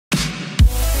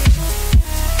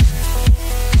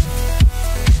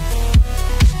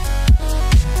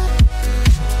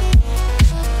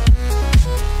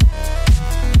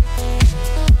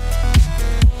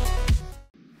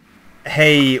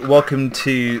Hey, welcome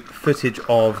to footage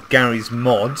of Garry's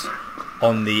mod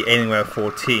on the Alienware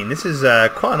 14. This is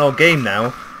quite an old game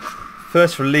now.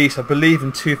 First released, I believe,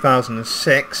 in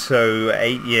 2006, so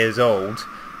 8 years old.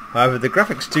 However, the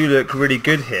graphics do look really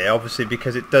good here, obviously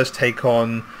because it does take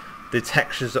on the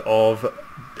textures of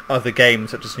other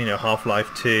games such as,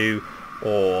 Half-Life 2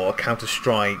 or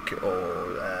Counter-Strike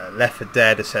or Left 4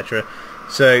 Dead, etc.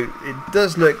 So it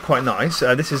does look quite nice.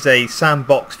 This is a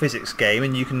sandbox physics game,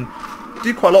 and you can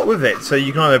do quite a lot with it. So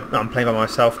you can either, I'm playing by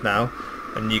myself now,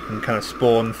 and you can kind of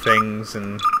spawn things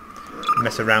and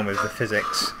mess around with the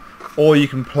physics, or you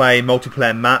can play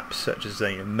multiplayer maps such as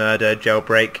Murder,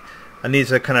 Jailbreak, and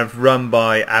these are kind of run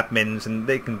by admins, and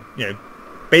they can,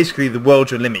 basically the world's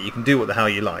your limit. You can do what the hell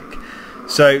you like.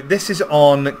 So this is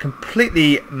on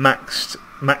completely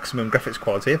maximum graphics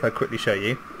quality. If I quickly show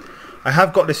you, I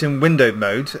have got this in windowed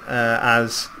mode,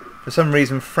 as for some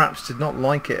reason Fraps did not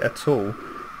like it at all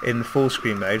in the full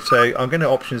screen mode. So I'm going to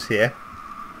options here,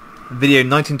 video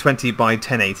 1920 by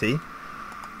 1080,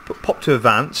 pop to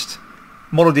advanced,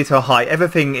 model detail high.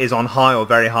 Everything is on high or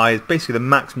very high, is basically the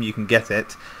maximum you can get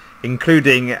it,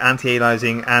 including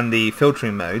anti-aliasing and the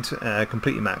filtering mode,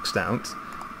 completely maxed out.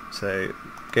 So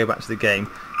go back to the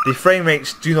game. The frame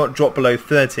rates do not drop below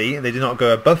 30, they do not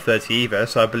go above 30 either,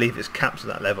 so I believe it's capped at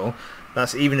that level.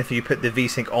 That's even if you put the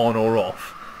VSync on or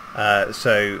off,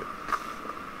 so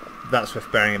that's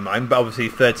worth bearing in mind. But obviously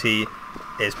 30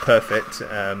 is perfect.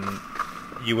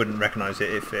 You wouldn't recognise it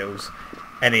if it was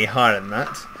any higher than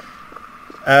that.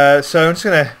 So I'm just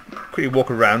going to quickly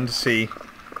walk around to see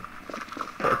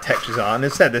what the textures are, and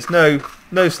as I said, there's no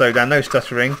slowdown, no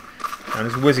stuttering. I'm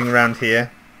just whizzing around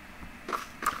here.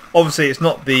 Obviously it's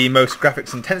not the most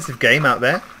graphics intensive game out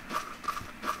there,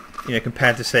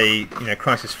 compared to, say,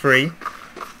 Crisis 3,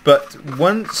 but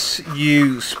once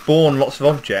you spawn lots of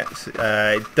objects,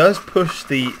 it does push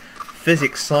the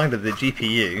physics side of the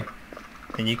GPU,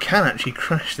 and you can actually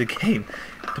crash the game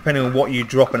depending on what you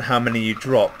drop and how many you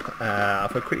drop.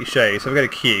 If I quickly show you, so I've got a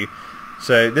queue.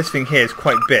 So this thing here is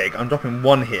quite big. I'm dropping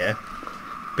 1 here,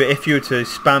 but if you were to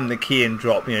spam the key and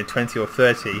drop 20 or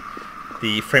 30,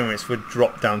 the frame rates would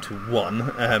drop down to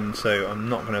 1, so I'm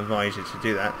not going to advise you to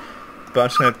do that. But I'm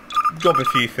just going to drop a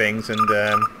few things and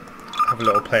have a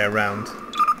little play around.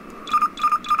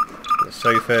 The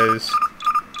sofas.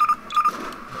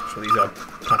 I'm sure these are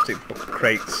plastic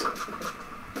crates.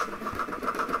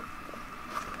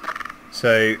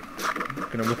 So I'm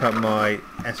going to whip out my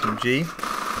SMG.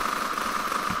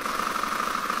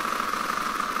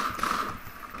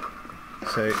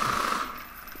 So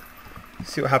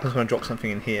see what happens when I drop something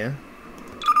in here.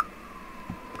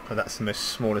 Oh, that's the most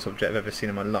smallest object I've ever seen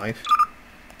in my life.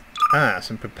 Ah,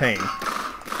 some propane.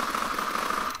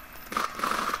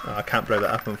 Oh, I can't blow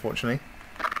that up, unfortunately.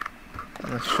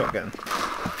 Nice shotgun.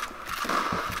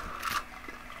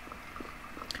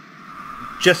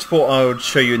 Just thought I would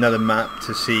show you another map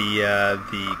to see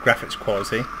the graphics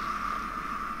quality.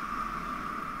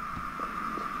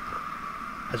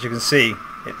 As you can see,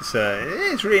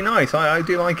 it's really nice. I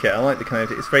do like it. I like the kind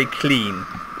of, it's very clean,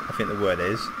 I think the word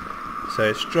is. So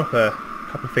let's drop a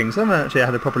couple of things. I haven't actually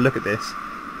had a proper look at this.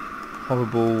 Hover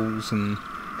balls, and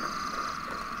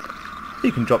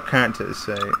you can drop characters.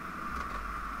 So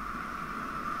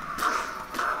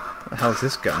what the hell is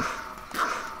this gun?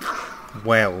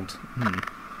 Weld.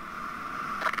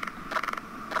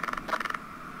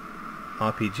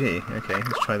 RPG. Okay,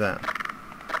 let's try that.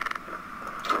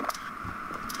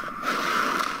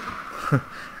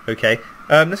 Okay,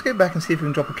 let's go back and see if we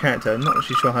can drop a character. I'm not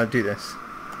actually sure how to do this.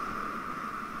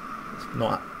 It's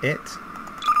not it.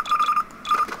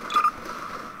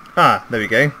 Ah, there we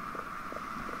go.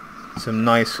 Some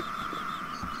nice.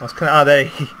 I was kind of, there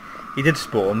he did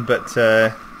spawn, but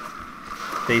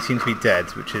they seem to be dead,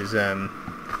 which is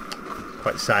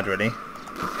quite sad, really.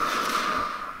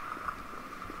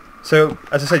 So,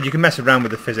 as I said, you can mess around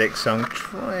with the physics. So I'm going to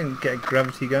try and get a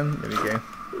gravity gun. There we go.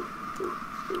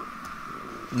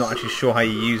 Not actually sure how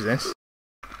you use this.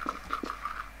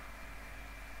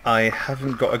 I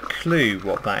haven't got a clue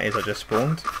what that is I just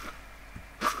spawned.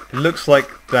 It looks like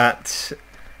that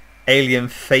alien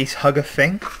face hugger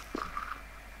thing,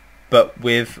 but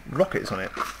with rockets on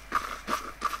it.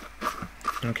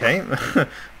 Okay,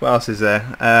 what else is there?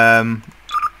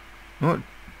 What,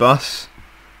 bus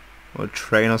or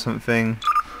train or something?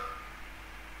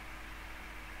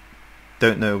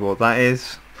 Don't know what that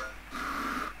is.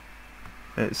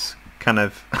 It's kind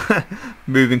of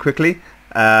moving quickly.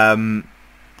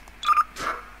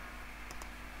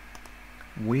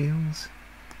 Wheels.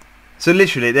 So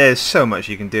literally, there's so much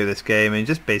you can do with this game, and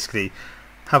just basically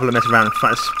have a little mess around and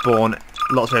try to spawn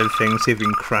lots of everything, see if we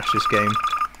can crash this game.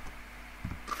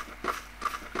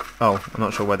 Oh, I'm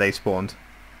not sure where they spawned.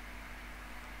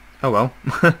 Oh well.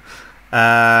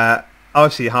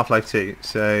 Obviously Half-Life 2,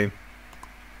 so...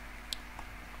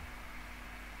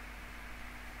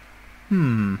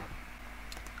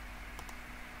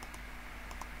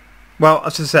 Well,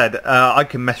 as I said, I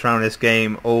can mess around with this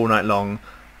game all night long,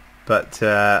 but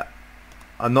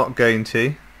I'm not going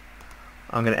to.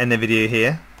 I'm going to end the video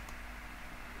here.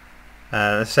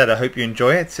 As I said, I hope you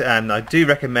enjoy it, and I do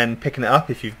recommend picking it up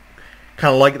if you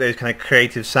kind of like those kind of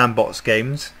creative sandbox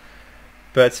games.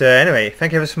 But anyway,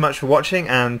 thank you ever so much for watching,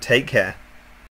 and take care.